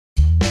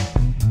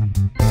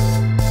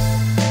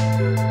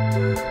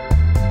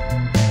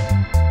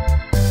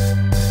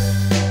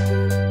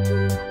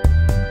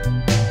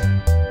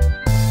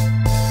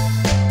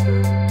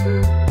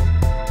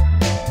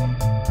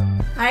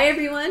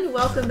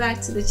back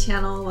to the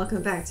channel.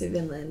 Welcome back to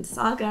Vinland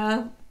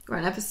Saga. We're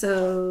on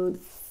episode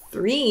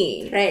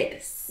 3.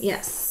 Right.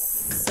 Yes.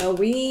 So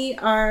we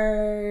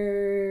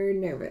are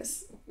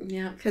nervous.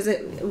 Yeah. Because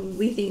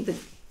we think that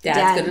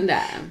Dad's gonna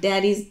die.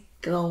 Daddy's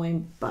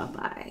going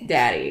bye-bye.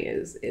 Daddy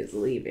is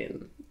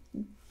leaving.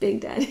 Big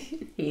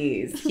Daddy.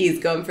 He's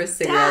going for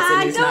cigarettes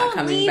and he's not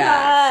coming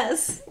back.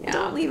 Us. Yeah.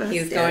 Don't leave us.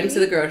 He's Daddy. going to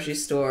the grocery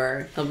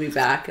store. He'll be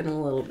back in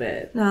a little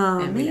bit.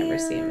 Oh, and we never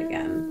see him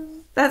again.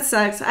 That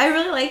sucks. I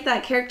really like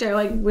that character.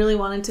 I really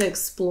wanted to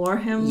explore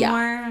him more.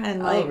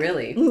 And oh,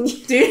 really?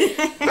 Dude.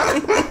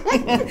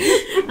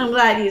 I'm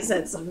glad you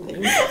said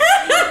something. But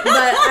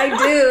I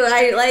do.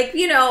 I like,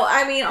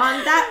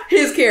 on that.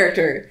 His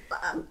character.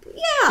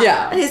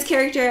 Yeah. His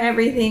character,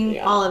 everything,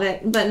 all of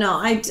it. But no,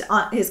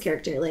 his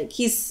character,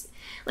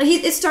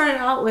 it started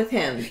out with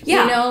him,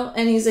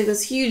 and he's like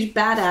this huge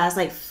badass,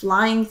 like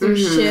flying through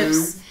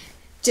ships,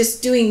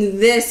 just doing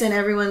this, and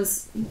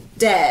everyone's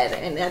dead,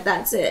 and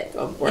that's it.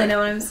 You know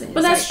what I'm saying?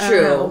 But that's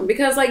true,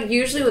 because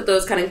usually with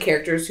those kind of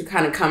characters who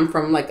kind of come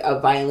from a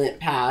violent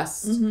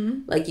past,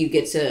 you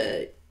get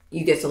to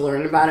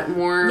learn about it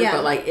more.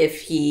 Yeah. But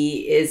if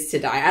he is to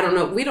die, I don't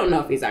know. We don't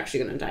know if he's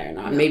actually going to die or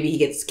not. No. Maybe he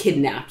gets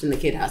kidnapped and the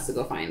kid has to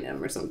go find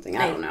him or something.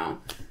 I don't know.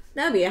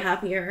 That'd be a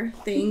happier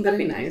thing. That'd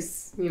be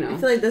nice. I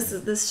feel like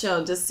this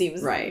show just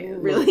seems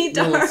really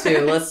dark.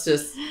 Let's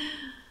just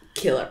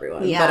kill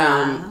everyone.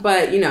 Yeah.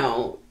 But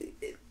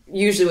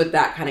usually with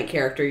that kind of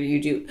character, you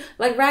do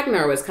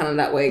Ragnar was kind of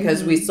that way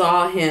because we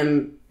saw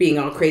him being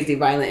all crazy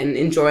violent and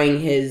enjoying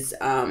his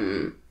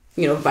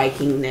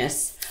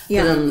Vikingness.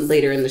 Yeah. But then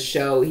later in the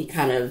show, he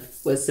kind of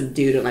was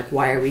subdued and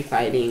why are we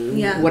fighting?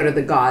 Yeah. What are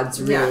the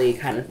gods really?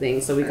 Kind of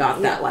thing. So we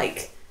got that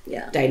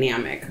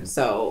dynamic.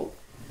 So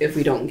if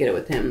we don't get it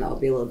with him, that'll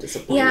be a little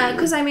disappointing. Yeah,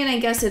 because I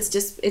guess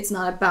it's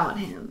not about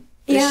him.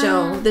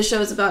 The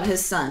show is about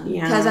his son.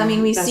 Yeah, because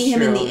we see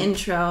him in the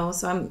intro.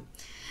 So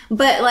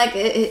but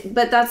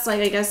that's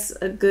I guess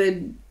a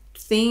good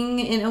thing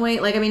in a way.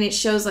 It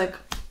shows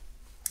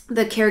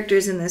the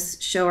characters in this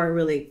show are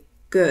really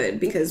good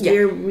because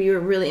we were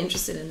really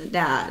interested in the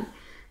dad,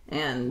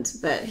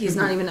 but he's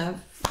not even a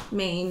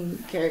main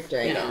character,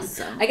 I guess.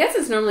 So. I guess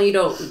it's normally you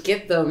don't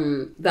get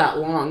them that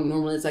long.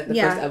 Normally it's the first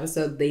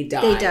episode they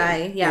die. They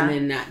die,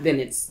 and then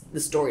it's the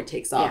story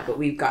takes off. Yeah. But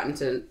we've gotten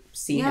to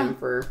see him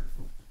for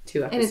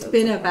 2 episodes. And it's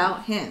been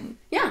about him.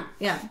 Yeah.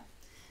 Yeah.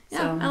 Yeah.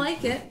 So, I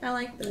like it. I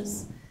like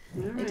this.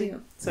 Right. I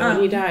do. So when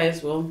he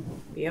dies, we'll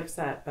be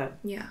upset, but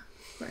yeah,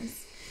 of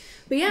course.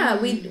 But yeah,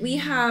 we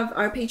have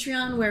our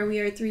Patreon where we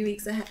are 3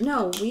 weeks ahead.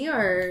 No, we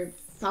are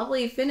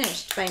probably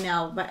finished by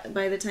now.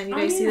 By the time you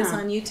guys see this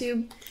on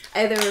YouTube,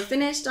 either we're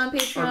finished on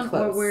Patreon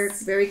or we're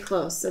very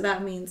close. So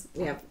that means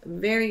we have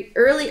very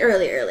early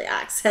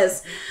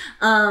access.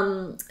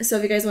 So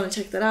if you guys want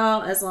to check that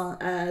out, as well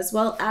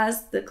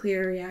as the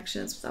clear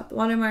reactions without the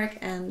watermark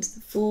and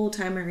the full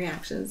timer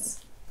reactions,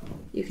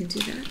 you can do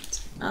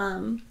that.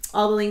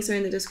 All the links are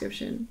in the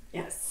description.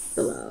 Yes.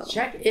 Below.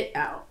 Check it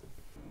out.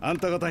 あん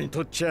た方に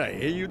とっちゃ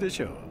英雄で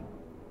しょう。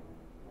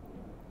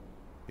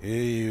英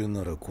雄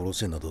なら殺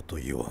せなどと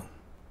言わん。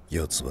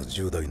奴は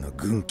重大な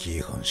軍規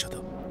違反者だ。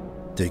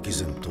敵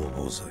前逃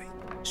亡罪。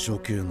処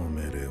刑の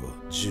命令は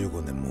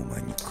15年も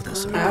前に下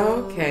された。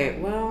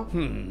Okay, well.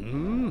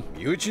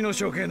 身内の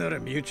処刑なら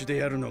身内で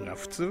やるのが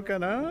普通か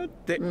なっ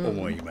て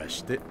思いま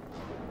して。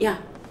Yeah.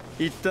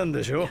 行ったん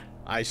でしょ、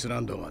アイスラ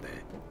ンドまで。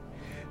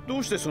ど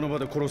うしてその場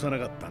で殺さな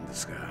かったんで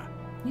すか。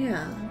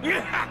Yeah.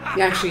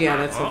 Actually,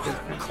 that's what.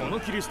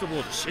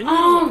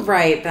 Oh,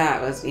 right.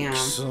 That was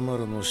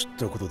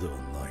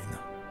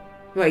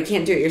What, you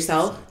can't do it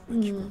yourself?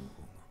 Oh,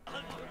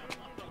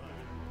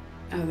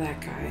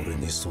 that guy.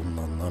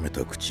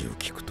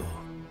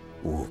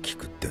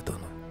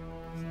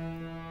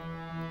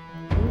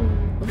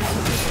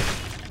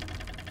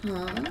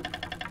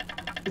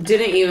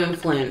 Didn't even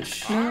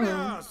flinch.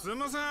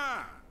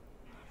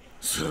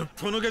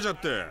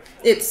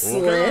 It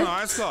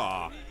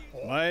slipped.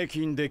 前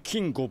金で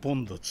金5ポ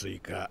ンド追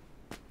加っ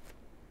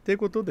て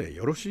ことで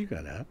よろしいか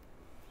な。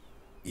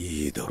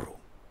いいだろ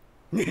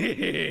う。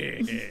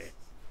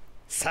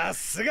さ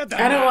すがだ。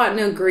I don't want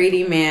no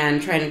greedy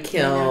man trying to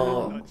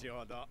kill.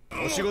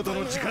 お仕事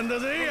の時間だ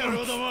ぜ、野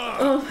郎ども。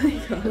Oh my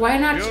god. Why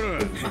not?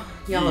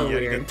 Y'all are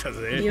weird.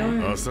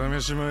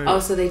 Oh,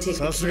 so they take.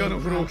 さすがの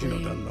フローキ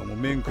の旦那も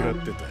面食らっ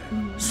てた。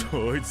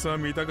そいつは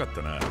見たかっ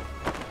たな。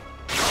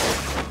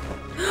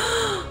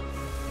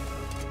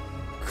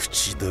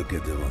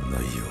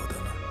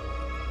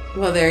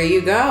Well, there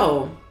you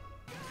go.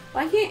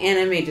 Why can't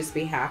anime just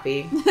be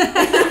happy?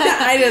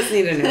 I just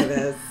need to know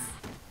this.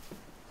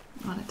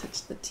 I want to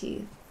touch the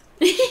teeth.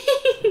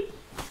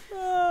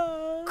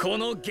 こ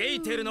のゲイ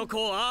テルの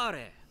子あ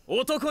れ、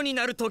男に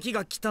なる時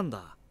が来たん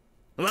だ。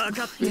分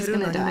かってる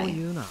なにも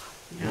言うな。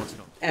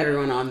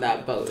Everyone on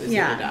that boat is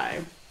gonna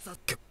die.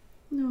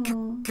 No.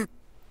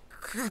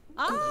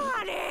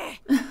 あれ。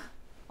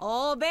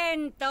お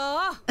弁当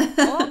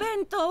お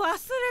弁当忘れ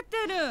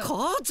てる。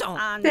母ち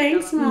ゃん。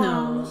Thanks,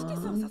 No.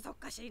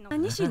 Mom.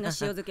 ニシンの塩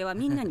漬けは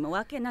みんなにも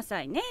分けな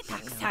さいね。た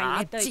くさん入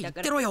れといた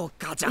から。言ってろよ、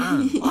母ちゃ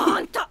ん。ほ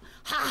んと、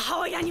母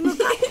親に向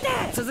かっ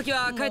て。続き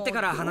は帰って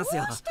から話す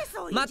よ。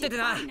待ってて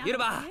な、ユル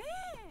バ。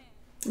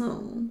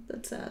Oh,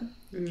 that's sad.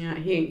 Yeah,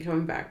 he ain't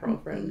coming back,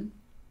 girlfriend.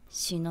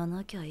 死な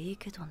なきゃいい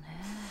けどね。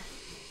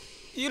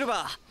ユル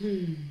バ。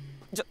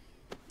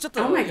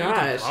Oh my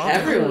gosh,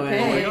 everyone.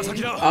 Okay.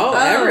 Oh,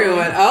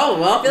 everyone. Oh,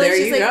 well, I feel like there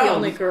she's you like the go.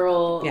 only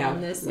girl Yeah. on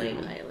this like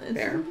island.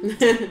 Fair.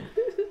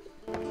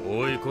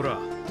 おいこら、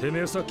てめ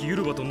えさっきユ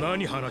ルバと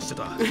何話して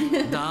た？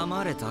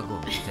黙れタ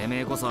コ。てめ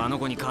えこそあの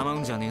子に構う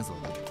んじゃねえぞ。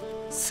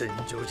戦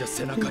場じゃ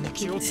背中に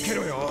気をつけ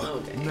ろよ。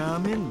な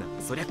めんな。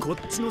そりゃこっ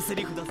ちのセ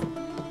リフだぞ。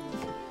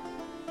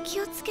気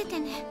をつけて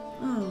ね。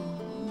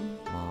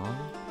あ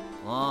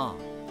あ。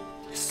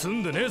住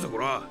んでねえぞこ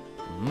ら。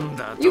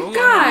You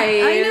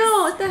guys! I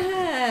know, what the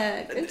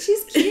heck? And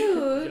she's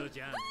cute.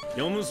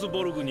 ヨムス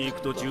ボルグに行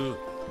く途中、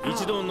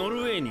一度ノ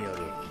ルウェーに寄る。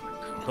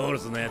トール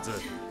ズのやつ、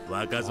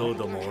若造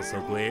どもをそ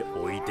こへ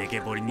置いて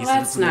けぼりにする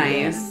That's つも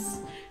りだ。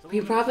nice.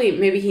 He probably,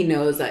 maybe he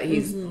knows that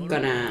he's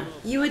gonna.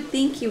 You would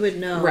think he would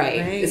know,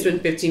 Right. right? It's been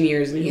 15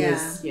 years and he Yeah.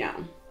 was, yeah.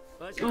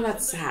 Oh,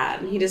 that's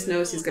sad. He just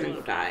knows he's gonna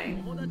go die.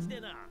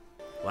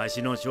 わ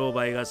しの商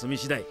売が済み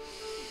次第、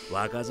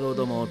若造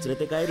どもを連れ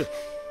て帰る。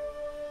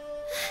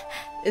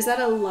Is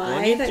that a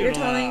lie that you're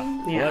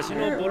telling? わし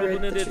のボ Or ロ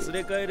船で the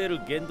連れ帰れる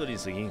限度に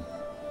過ぎん。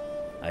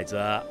あいつ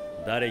は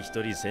誰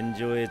一人戦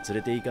場へ連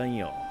れて行かん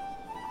よ。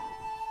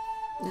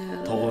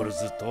トール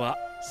ズとは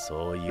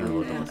そういう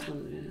男だ。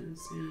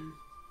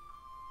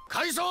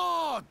海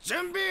藻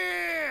準備。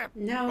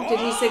 No, did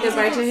he say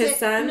goodbye to his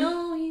son?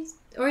 No,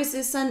 or is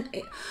his son?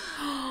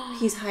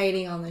 He's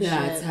hiding on the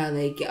That's ship. how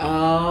they get.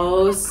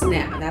 Oh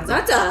snap!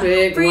 That's a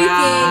big freaking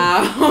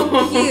wow.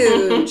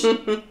 huge. ト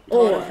ール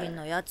Or フィン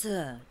のや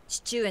つ、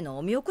父上の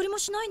お見送りも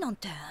しないなん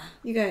て。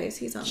 you guys,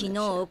 he's on 昨 the 日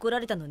ship. 怒ら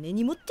れたの根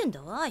に持ってん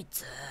だわ、あい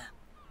つ。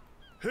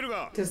ヘル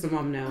ガ、 Does the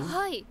mom know?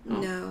 はい。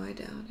 No, I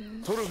doubt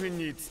it. トルフィン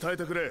に伝え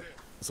てくれ。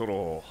そ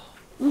の、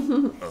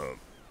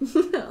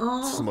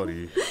つま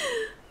り。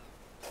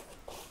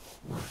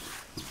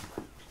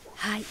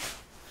はい、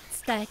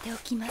伝えてお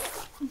きま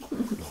す。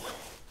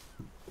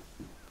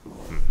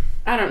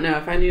I don't know.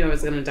 If I knew I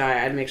was gonna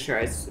die, I'd make sure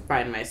I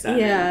find my son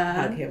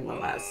Yeah. and hug him one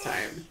last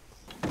time.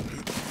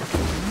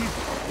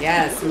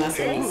 Yes,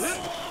 muscles.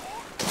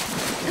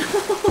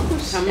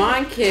 Come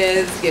on,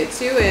 kids, get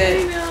to I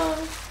it. know.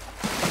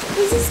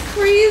 This is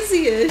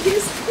crazy.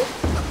 He's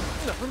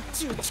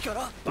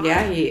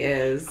Yeah, he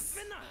is.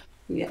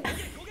 Yeah.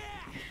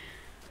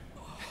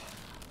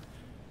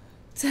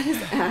 is that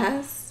his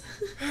ass?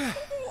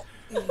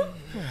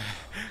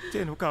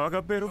 手の皮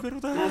がベロベ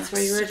ロだ。 That's why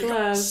you wear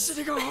gloves.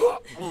 尻が。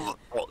 Oh.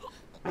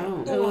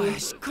 おい、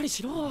しっかり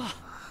しろ。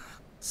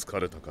疲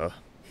れたか？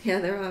 Yeah,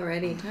 they're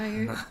already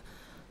tired.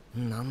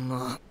 なん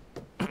の。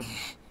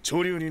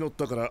潮流に乗っ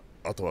たから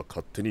あとは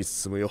勝手に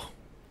進むよ。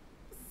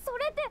そ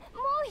れで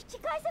もう引き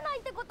返せない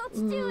ってこと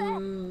父上。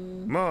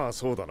まあ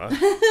そうだな。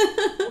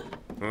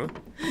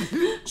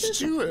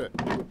父上。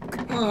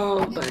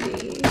 Oh,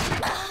 buddy.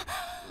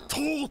 ト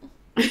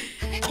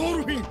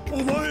ルフィン、お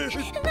前。後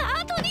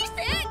にし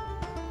て。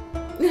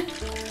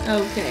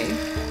 Okay.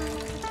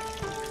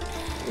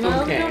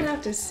 Well, we Okay. don't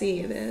have to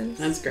see this.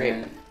 That's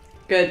great.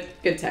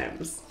 Good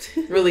times.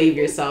 Relieve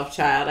yourself,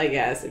 child, I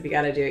guess. If you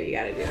gotta do it, you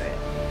gotta do it.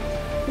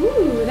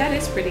 Ooh, that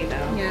is pretty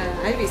though. Yeah,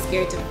 I'd be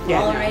scared to fall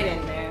Yeah, no. right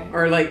in there.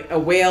 Or like a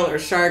whale or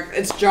shark.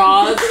 It's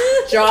Jaws.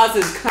 Jaws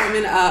is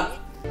coming up.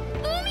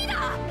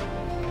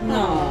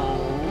 Oh.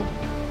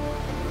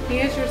 He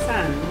is your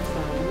son. So,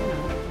 you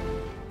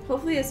know.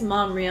 Hopefully his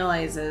mom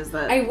realizes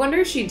that. I wonder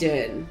if she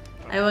did.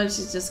 I wonder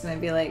she's just gonna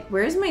be like,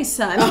 "Where's my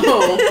son?"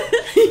 Oh.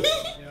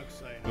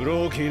 フ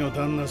ローキーの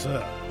旦那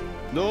さ、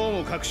どう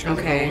も隠し方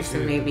が Okay, 多 so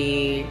くて、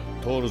 maybe.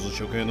 トールズ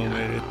処刑の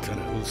命令って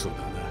のは嘘だ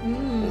な。ほ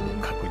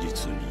ぼ確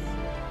実に。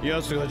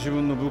奴が自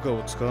分の部下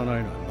を使わな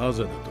いのはな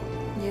ぜだと思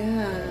う。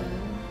 Yeah.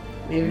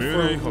 Maybe 命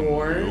for 令違反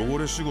war. の汚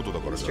れ仕事だ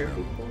からじゃ Sure な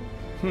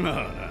people. まあ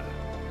な、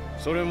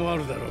それもあ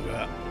るだろう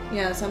が、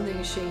 Yeah, something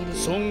shady.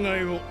 損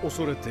害を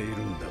恐れている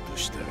んだと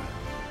したら。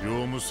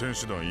用務戦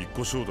士団一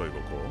個正代がか、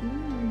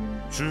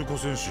中古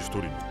戦士一人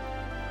に。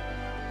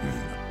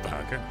バ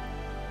カ。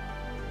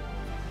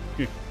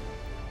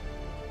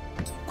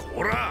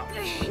こら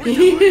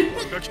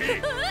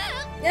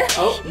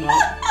Oh, no.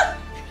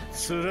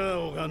 面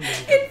を拝んでる。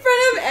 In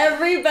front of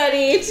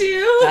everybody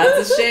too. That's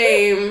a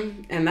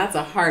shame. And that's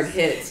a hard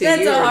hit, too.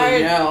 That's You a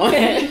already hard know.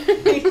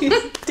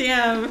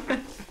 Damn.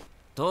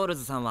 トール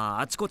ズさん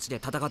はあちこちで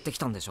戦ってき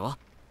たんでしょ。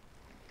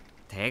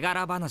手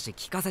柄話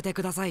聞かせて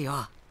ください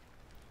よ。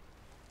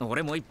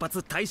俺も一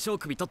発大将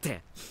首取っ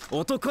て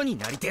男に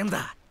なりてん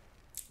だ。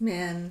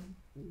 Man,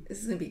 this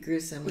is gonna be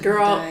gruesome when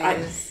Girl, he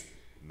dies.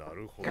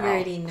 I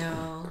already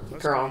know.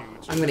 Girl,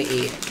 I'm gonna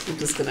eat. I'm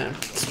just gonna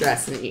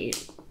stress and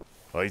eat.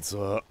 あいつ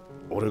は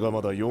俺が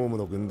まだヨウム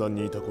の軍団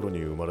にいた頃に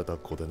生まれた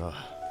子でな。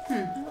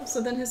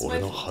 So then his 俺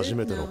wife の初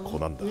め did ての子 know.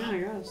 なんだ。 Oh my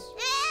gosh.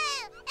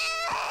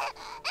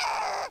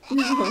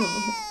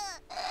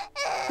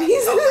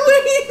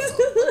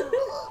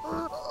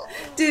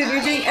 Dude,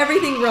 you're doing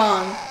everything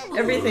wrong.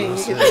 Everything.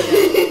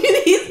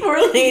 These poor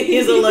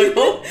ladies are like,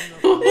 oh.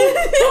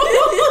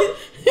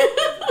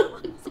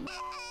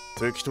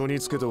 適当に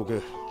つけておけ。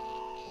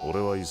俺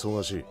は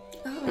忙しい。こ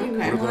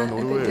Okay. れからノ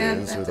ルウェーへ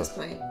遠征 At だ。 this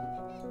point.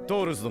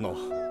 トールズ殿、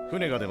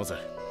船が出ます。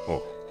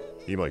お、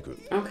今行く。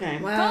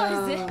Okay.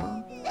 Wow.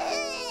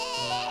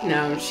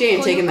 No, she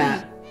ain't taking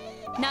that.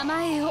 名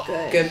前を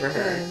Good for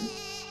her.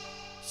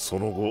 そ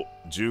の後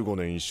15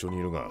年一緒に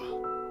いるが、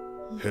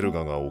ヘル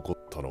ガが起こ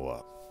ったの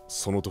は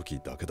その時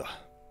だけだ。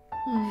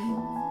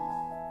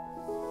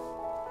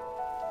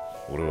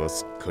俺は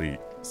すっかり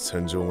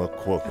戦場が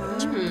怖くなっ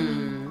ちまっ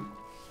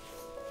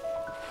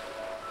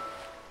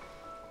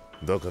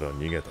た。だから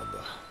逃げたんだ。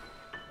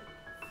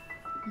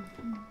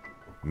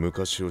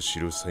昔を知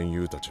る戦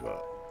友たち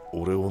は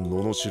俺を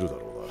罵るだ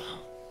ろ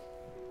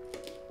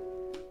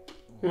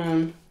うな。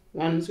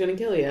One's gonna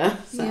kill you.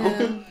 So.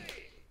 Yeah.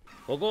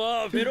 ここ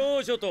はフェロ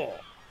ー諸島。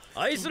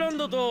アイスラン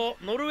ドと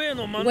ノルウェー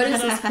の真ん What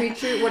中 is だ。 this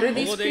creature? What are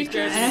these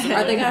creatures?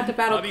 Are they gonna have to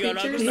battle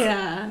creatures?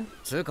 Yeah.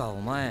 つうかお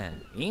前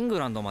イング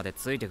ランドまで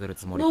ついてくる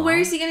つもりか Well, where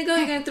is he gonna go?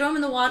 You gonna throw him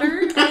in the water?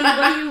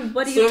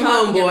 What are you Swim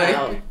home, talking boy.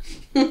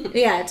 about?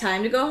 Yeah,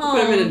 time to go home.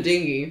 Put him in a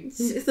dinghy.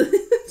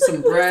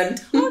 Some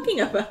bread. What are you talking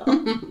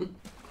about?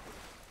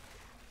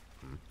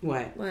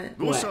 What? What?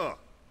 どうした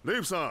レ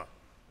イフさん。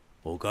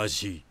おか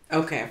しい。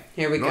 Okay,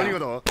 here we 何が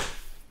go. だ。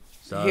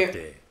さ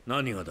て、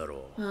何がだ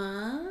ろう。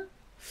 Huh?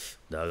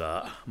 だ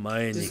が、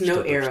前に There's 来た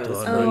no 時 arrows. と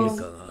は何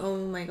かが。 Oh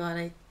my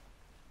god,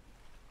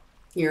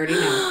 You already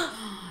know.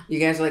 You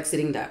guys are like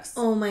sitting ducks.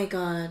 Oh my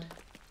god.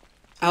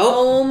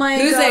 Oh, Oh my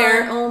who's god.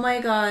 there? Oh my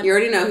god. You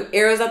already know.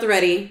 Arrows at the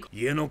ready.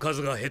 家の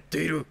数が減って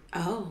いる。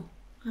 Oh.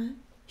 引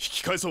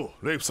き返そ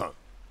うレイフさん。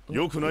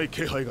良くない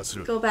気配がす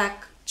る。 Go back.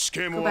 地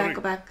形 Go も back, 悪い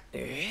go。back.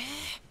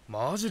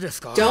 マジです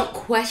か。 Don't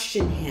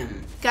question him.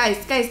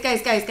 Guys, guys,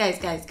 guys, guys, guys,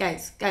 guys,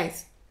 guys,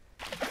 guys.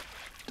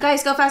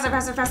 Guys, go faster,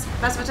 faster, faster,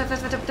 faster,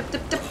 faster, faster,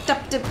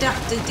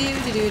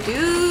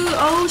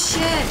 oh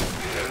shit.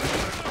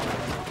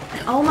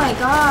 Oh my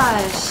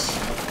gosh.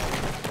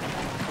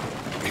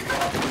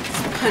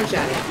 Punch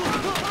at it.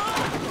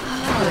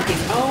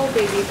 Oh,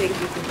 baby, thank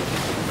you.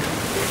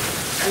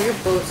 Are your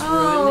boats ruined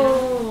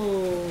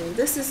Oh,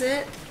 this is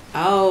it?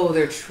 now? Oh,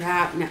 they're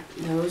trapped now.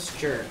 Those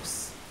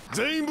jerks.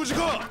 全員無事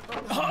か。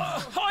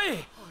は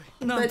い。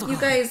 But you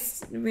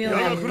guys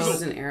realize...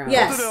 Bows and arrows. 後で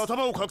Yes.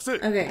 頭を隠せ。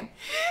 Okay.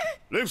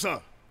 レイフさ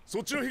ん、そ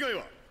っちの被害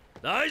は。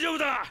大丈夫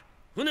だ。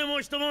船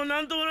も人も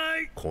なんともな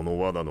い。この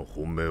罠の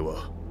本命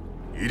は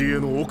入り江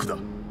の奥だ。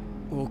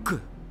奥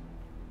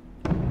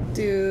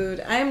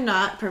Dude, I'm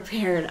not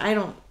prepared. I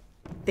don't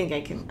think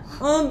I can...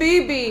 Oh,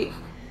 baby.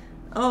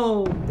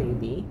 Oh,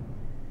 baby.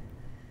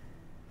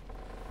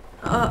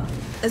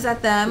 Is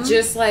that them?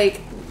 Just like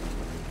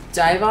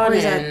dive on Or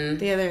is that in.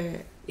 the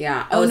other...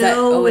 Yeah. Oh, is that,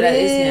 no, that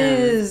it is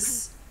him.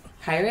 is.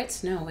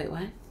 Pirates? No, wait,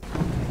 what?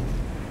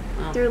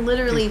 They're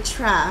literally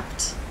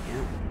trapped.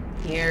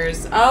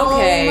 Here's okay.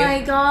 Oh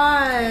my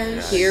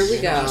gosh. Here we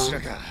go.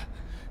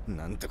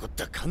 なんてこっ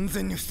た完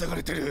全に塞が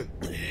れてる。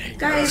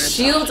 Guys,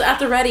 Shields at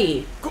the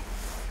ready.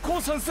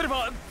 降参すれ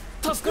ば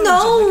助かるんじゃな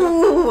いか。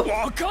 no!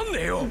 わかんね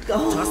えよ。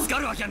 助か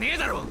るわけねえ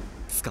だろ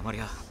捕まり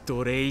ゃ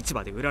奴隷市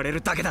場で売られる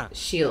だけだ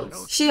Shields.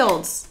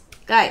 Shields.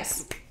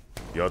 Guys.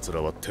 奴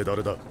らは手だ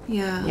れだ。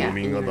 Yeah. いや農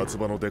民が夏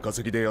場の出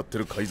稼ぎでやって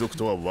る海賊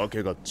とはわ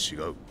けが違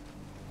う。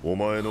お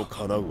前の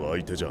叶う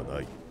相手じゃな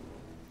い。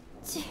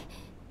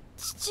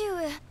父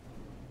上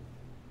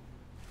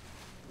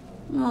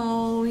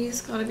Oh, he's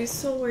gotta be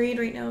so worried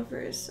right now for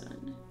his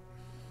son.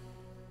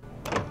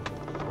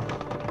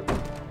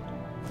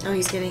 Oh,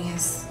 he's getting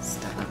his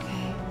stuff.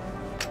 Okay.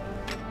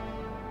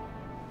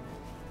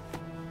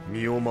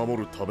 身を守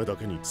るためだ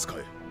けに使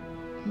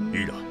え。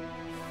いいな。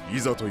い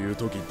ざという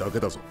時だけ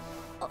だぞ。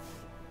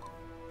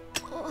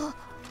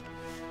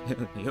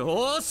よ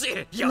ー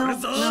しや No, る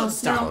ぞ no, 簡 no,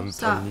 単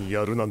stop. に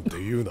やるなんて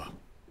言うな。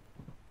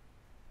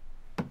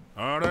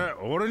あれ、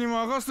俺に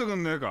任せてく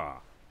んねえ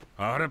か。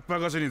あれっぱ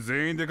かしに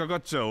全員でかか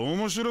っちゃ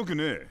面白く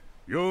ねえ。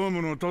業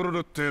務のトロル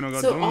っての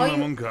がどんな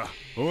もんか。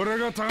俺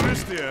が試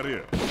してやるよ。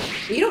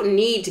You don't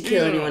need to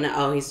kill anyone.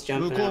 Oh, he's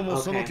向 jumping こう up. も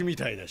その気 Okay. み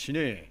たいだし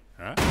ね。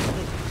 Oh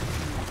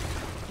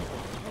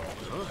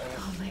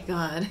my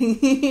god. I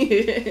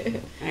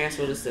guess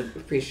we'll just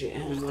appreciate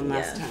him one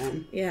last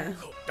time. Yeah.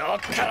 だ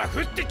から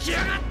降ってきや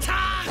がった。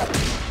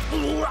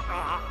う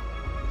わ。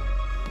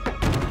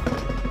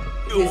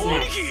 Who's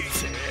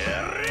next?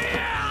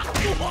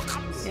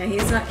 Yeah,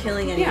 he's not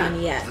killing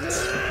anyone yet.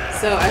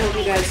 So I hope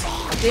you guys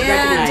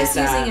Yeah, recognize just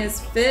that. using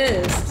his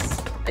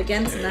fists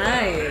against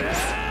knives.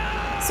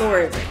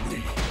 Swords.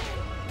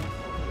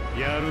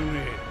 やる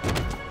ね。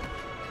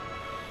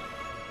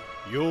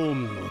ヨウ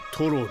ムの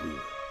トロル。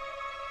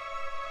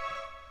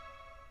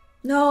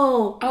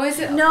 No. Oh, is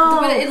it?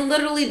 No. But it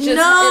literally just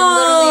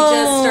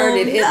No.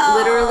 started. It No.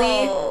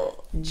 literally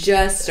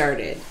just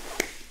started.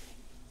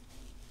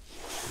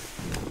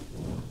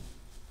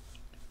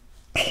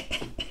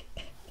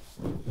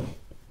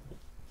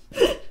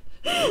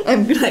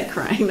 I'm like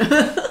crying.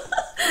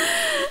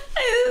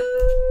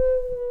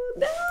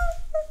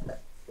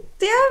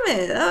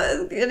 it. That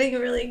was getting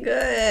really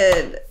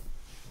good.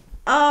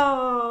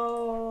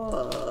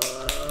 Oh,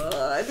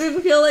 I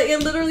didn't feel like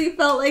it. Literally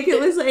felt like it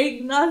was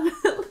like not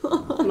that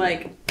long.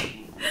 Like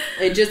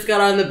it just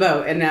got on the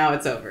boat and now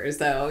it's over.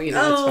 So it's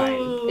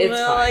fine. It's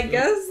fine. I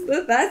guess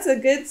that's a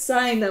good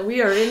sign that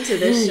we are into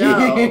this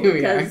show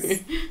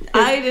because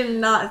I did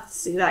not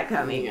see that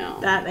coming.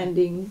 That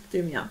ending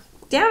threw me off.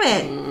 Damn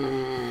it.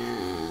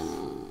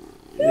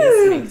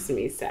 This makes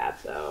me sad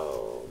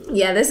though.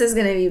 Yeah, this is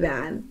gonna be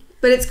bad.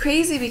 But it's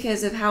crazy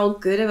because of how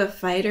good of a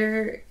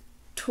fighter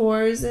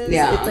Tors is.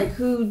 Yeah. It's like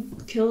who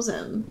kills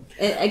him?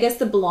 I guess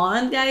the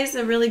blonde guy is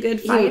a really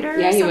good fighter.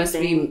 He must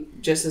be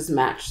just as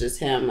matched as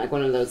him, like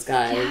one of those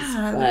guys.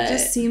 Yeah, but it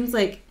just seems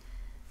like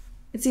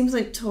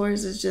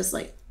Tors is just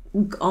like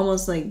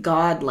almost like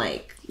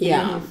godlike.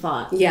 Yeah, he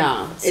fought.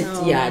 Yeah,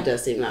 so. It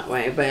does seem that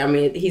way. But I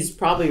mean, he's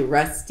probably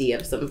rusty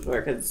of some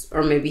sort,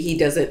 or maybe he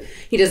doesn't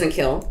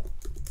kill.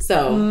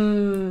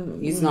 So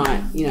he's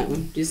not,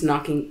 just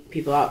knocking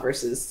people out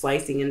versus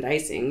slicing and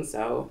dicing.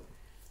 So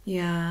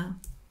yeah.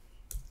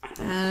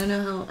 I don't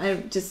know how.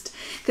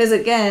 Because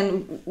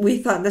again, we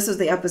thought this was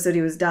the episode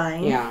he was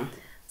dying. Yeah.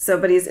 So,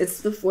 but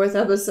it's the 4th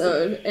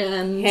episode,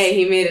 and hey,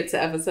 he made it to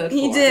episode 4.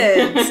 He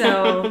did.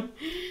 So,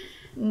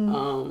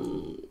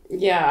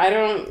 I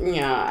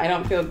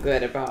don't feel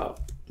good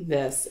about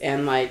this,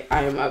 and like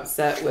I'm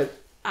upset with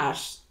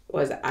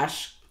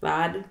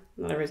Ashklad,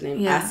 whatever his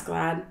name,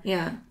 Asklad.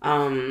 Yeah.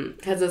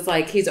 Because it's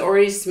like he's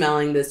already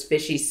smelling this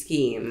fishy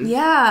scheme.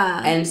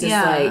 Yeah. And it's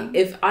just like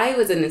if I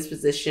was in this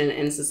position,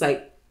 and it's just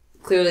like.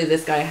 Clearly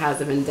this guy has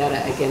a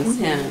vendetta against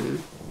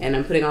him and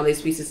I'm putting all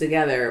these pieces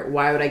together.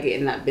 Why would I get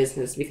in that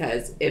business?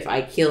 Because if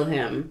I kill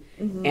him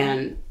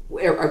and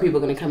are people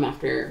going to come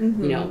after,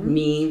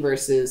 me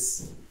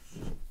versus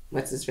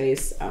what's his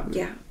face?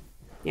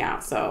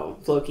 So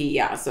Floki.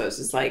 So it's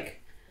just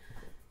like,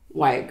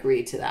 why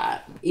agree to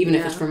that? Even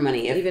if it's for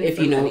money,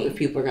 if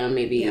people are going to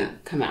maybe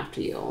come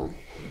after you.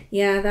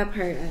 Yeah, that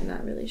part I'm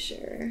not really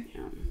sure.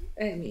 Yeah.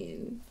 I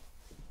mean...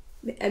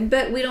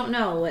 But we don't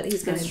know what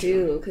he's going to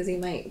do because they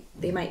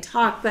might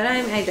talk, but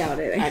I doubt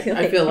it.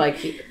 I feel like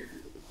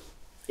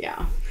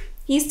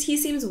he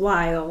seems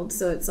wild,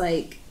 so it's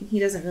like he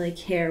doesn't really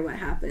care what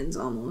happens.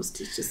 Almost,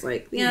 he's just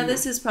like,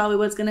 this is probably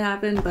what's going to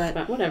happen,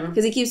 but whatever.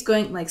 Because he keeps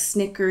going like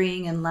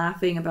snickering and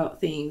laughing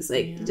about things,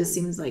 like it just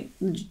seems like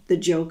the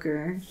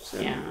Joker. So,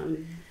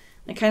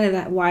 like kind of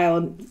that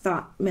wild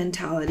thought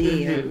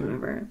mentality or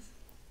whatever,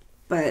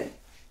 but.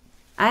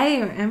 I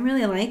am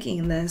really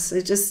liking this.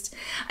 I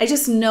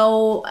just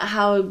know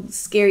how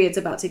scary it's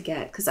about to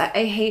get because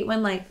I hate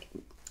when like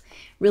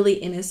really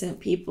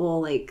innocent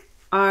people like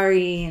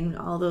Ari and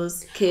all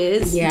those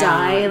kids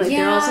die. Like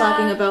they're all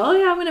talking about, oh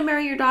yeah, I'm gonna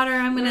marry your daughter.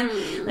 I'm gonna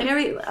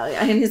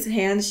and his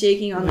hands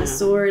shaking on the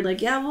sword.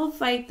 Like we'll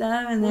fight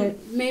them and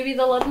maybe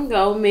they'll let them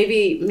go.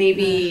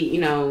 Maybe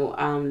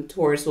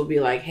Tors will be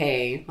like,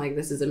 hey, like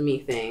this is a me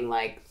thing.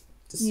 Like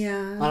just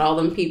let all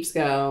them peeps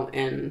go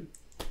and.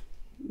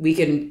 We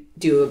can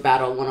do a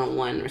battle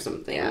 1-on-1 or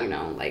something,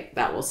 like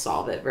that will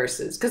solve it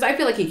versus... Because I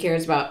feel like he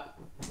cares about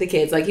the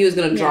kids. Like he was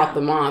going to drop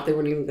them off. They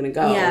weren't even going to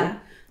go. Yeah.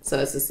 So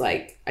it's just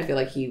like, I feel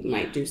like he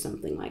might do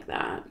something like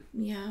that.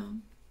 Yeah.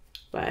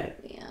 But...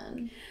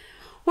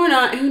 Or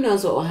not. Who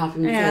knows what will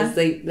happen because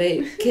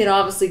the kid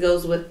obviously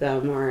goes with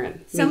them or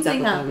meets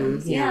something up with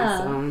happens. them.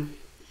 Yeah.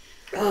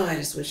 So, I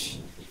just wish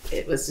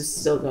it was just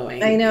still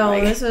going. I know.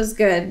 Like, this was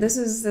good. This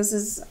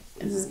is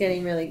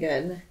getting really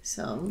good.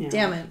 So,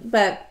 damn it.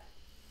 But...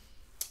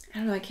 I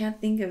don't know. I can't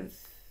think of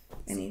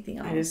anything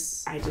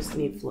else. I just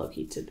need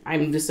Floki to.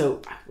 I'm just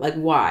so like,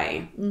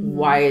 why?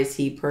 Why is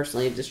he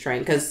personally just trying?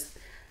 Because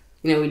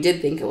we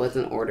did think it was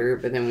an order,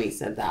 but then we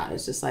said that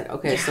it's just like,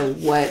 okay, so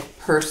what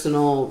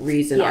personal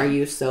reason are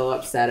you so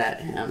upset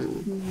at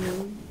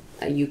him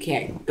that you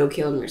can't go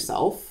kill him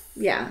yourself?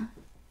 Yeah.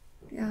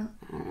 I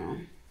don't know.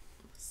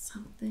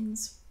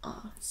 Something's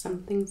off.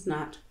 Something's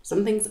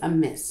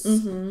amiss.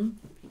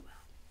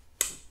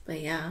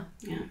 But yeah.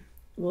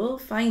 We'll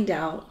find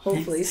out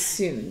hopefully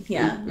soon.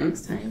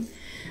 Next time.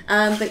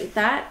 But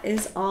that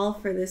is all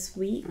for this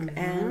week,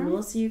 and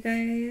we'll see you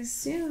guys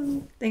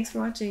soon. Thanks for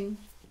watching.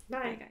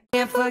 Bye, guys.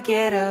 Can't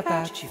forget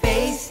about your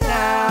face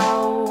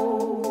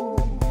now,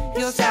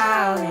 your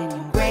style and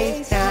your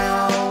grace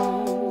now.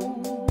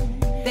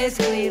 There's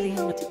clearly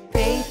no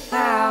debate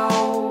now.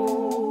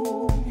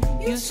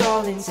 You're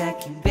all in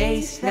second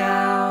base now.